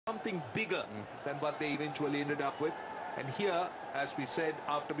something bigger than what they eventually ended up with. And here, as we said,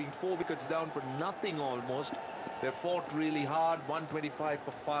 after being 4 wickets down for nothing almost, they fought really hard, 125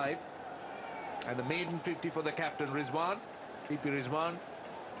 for 5. And the maiden 50 for the captain, Rizwan. CP Rizwan,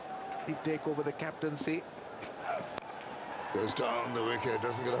 he take over the captaincy. Goes down the wicket,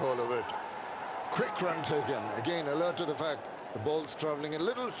 doesn't get a hold of it. Quick run taken. Again, alert to the fact the ball's travelling a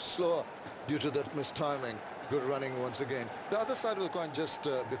little slower due to that mistiming. Good running once again. The other side of the coin, just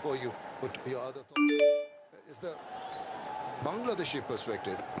before you put your other thoughts, is the Bangladeshi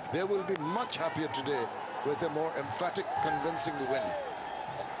perspective. They will be much happier today with a more emphatic, convincing win.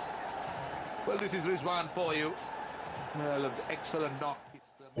 Well, this is Rizwan for you. Well, excellent knock.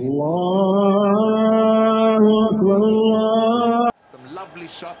 Some lovely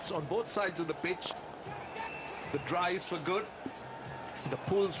shots on both sides of the pitch. The drives were good. The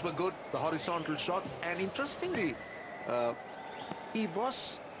pulls were good. The horizontal shots. And interestingly,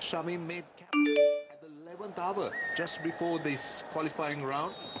 Shamim made captain at the 11th hour, just before this qualifying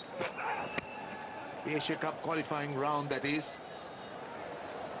round. The Asia Cup qualifying round, that is.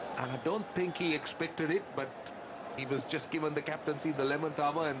 And I don't think he expected it, but he was just given the captaincy in the 11th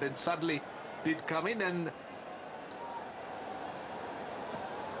hour and then suddenly did come in and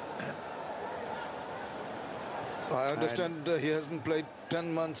I understand he hasn't played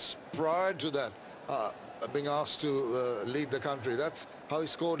 10 months prior to that, being asked to lead the country. That's how he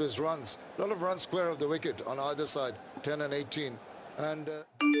scored his runs. A lot of runs square of the wicket on either side, 10 and 18. And you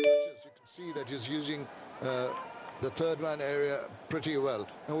can see that he's using the third man area pretty well.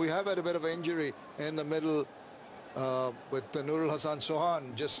 And we have had a bit of injury in the middle with Nurul Hassan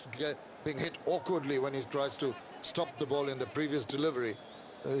Sohan just being hit awkwardly when he tries to stop the ball in the previous delivery.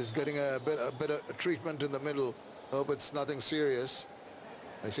 He's getting a bit of treatment in the middle. Hope it's nothing serious.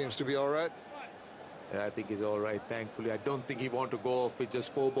 He seems to be all right. Yeah, I think he's all right, thankfully. I don't think he wants to go off with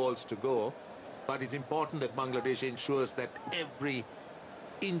just 4 balls to go. But it's important that Bangladesh ensures that every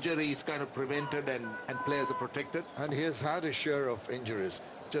injury is kind of prevented and players are protected. And he has had a share of injuries,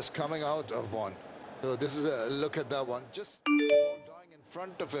 just coming out of one. So this is a look at that one. Just dying in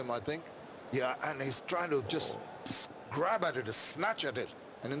front of him, I think. Yeah, and he's trying to just grab at it, snatch at it.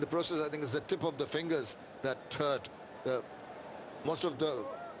 And in the process, I think it's the tip of the fingers that hurt. Most of the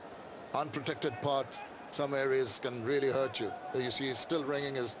unprotected parts, some areas can really hurt you. So you see he's still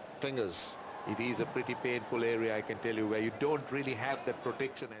wringing his fingers. It is a pretty painful area, I can tell you, where you don't really have that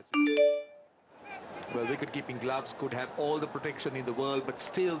protection, as you say. Well, wicket-keeping gloves could have all the protection in the world, but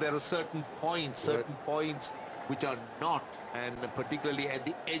still there are certain points which are not, and particularly at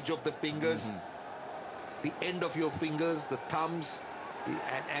the edge of the fingers, the end of your fingers, the thumbs,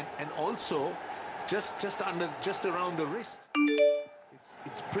 and also just around the wrist.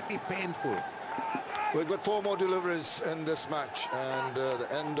 It's pretty painful. We've got 4 more deliveries in this match, and the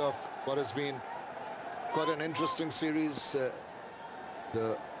end of what has been quite an interesting series.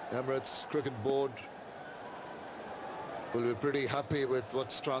 The Emirates Cricket Board will be pretty happy with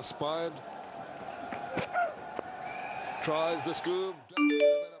what's transpired. Tries the scoop, doesn't get a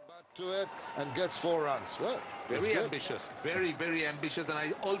bit of bat to it, and gets 4 runs. Well, very ambitious, very ambitious. And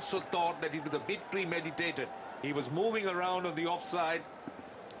I also thought that it was a bit premeditated. He was moving around on the offside,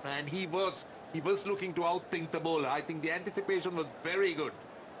 and he was looking to outthink the bowler. I think the anticipation was very good.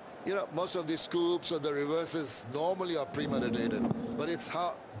 You know, most of these scoops or the reverses normally are premeditated, but it's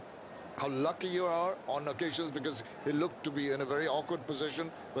how lucky you are on occasions, because he looked to be in a very awkward position,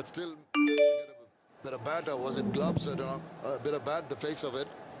 but still a bit of bat, or was it gloves? I don't know. A bit of bat, the face of it.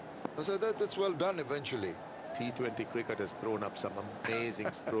 So that's well done eventually. T20 cricket has thrown up some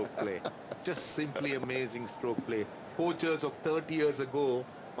amazing stroke play. Just simply amazing stroke play. Poachers of 30 years ago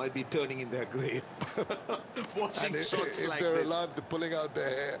might be turning in their grave watching shots like this. If they're alive, they're pulling out their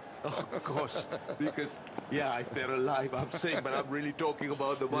hair. Oh, of course. Because, yeah, if they're alive, I'm saying, but I'm really talking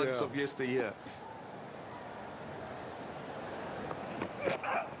about the ones of yesteryear.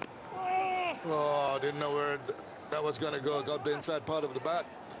 Oh, didn't know where that was going to go. Got the inside part of the bat.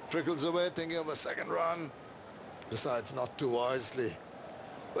 Trickles away, thinking of a second run. Decides not too wisely.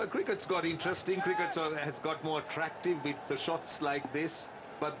 Well, cricket's got interesting. Cricket has got more attractive with the shots like this.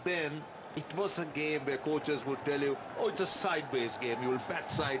 But then it was a game where coaches would tell you, oh, it's a sideways game. You'll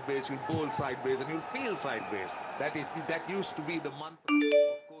bat sideways, you'll bowl sideways, and you'll field sideways. That used to be the mantra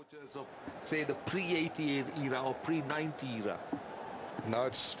of coaches of, say, the pre-80 era or pre-90 era. Now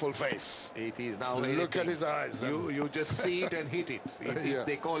it's full face. It is now. Look at his eyes. You just see it and hit it.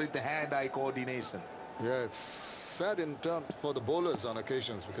 They call it the hand-eye coordination. Yeah, it's sad in terms for the bowlers on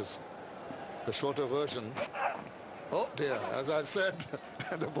occasions, because the shorter version. Oh dear, as I said,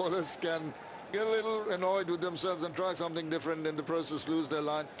 the bowlers can get a little annoyed with themselves and try something different, in the process lose their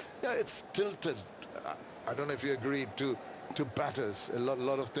line. Yeah, it's tilted. I don't know if you agree to batters. A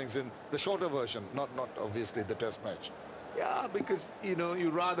lot of things in the shorter version, not obviously the test match. Yeah, because, you know, you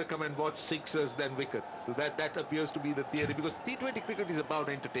rather come and watch sixers than wickets. So that appears to be the theory, because T20 cricket is about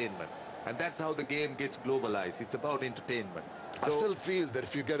entertainment. And that's how the game gets globalized. It's about entertainment. I still feel that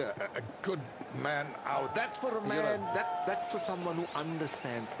if you get a good man out... That's for a man, that's for someone who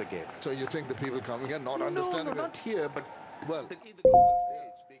understands the game. So you think the people coming here not understanding No, not here, but well, in the global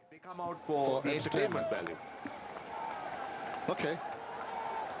stage, they come out for the entertainment value. Okay.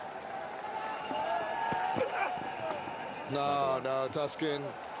 No, Tuskin.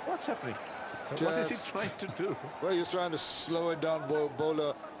 What's happening? What is he trying to do? Well, he's trying to slow it down,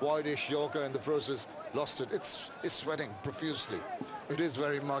 bowler, wide-ish Yorker, in the process lost it. It's sweating profusely. It is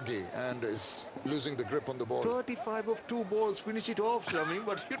very muggy and is losing the grip on the ball. 35 of 2 balls, finish it off, Shamim.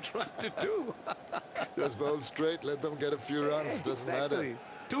 What are you trying to do? Just bowl straight, let them get a few runs, doesn't matter.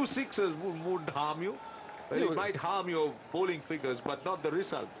 2 sixers wouldn't harm you. Well, it might harm your bowling figures, but not the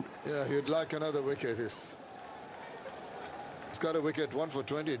result. Yeah, he'd like another wicket. He's got a wicket, 1 for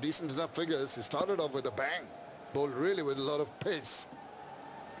 20, decent enough figures. He started off with a bang, bowled really with a lot of pace.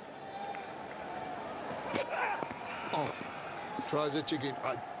 Oh, tries it cheeky.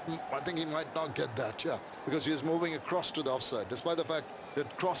 I think he might not get that, yeah, because he was moving across to the offside, despite the fact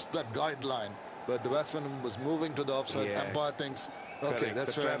it crossed that guideline. But the batsman was moving to the offside. Yeah. Umpire thinks, okay, correct.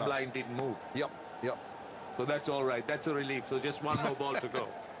 That's fair enough. The line didn't move. Yep. So that's all right. That's a relief. So just one more ball to go.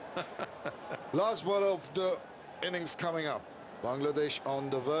 Last ball of the innings coming up. Bangladesh on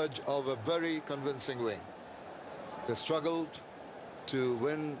the verge of a very convincing win. They struggled to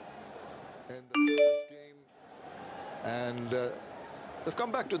win in the first game, and they've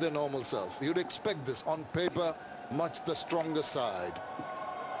come back to their normal self. You'd expect this on paper, much the stronger side.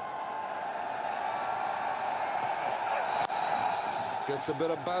 Gets a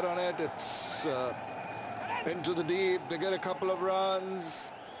bit of bat on it. It's into the deep. They get a couple of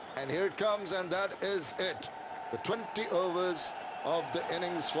runs, and here it comes, and that is it. The 20 overs of the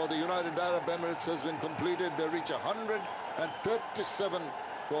innings for the United Arab Emirates has been completed. They reach 137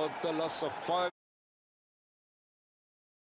 for the loss of 5.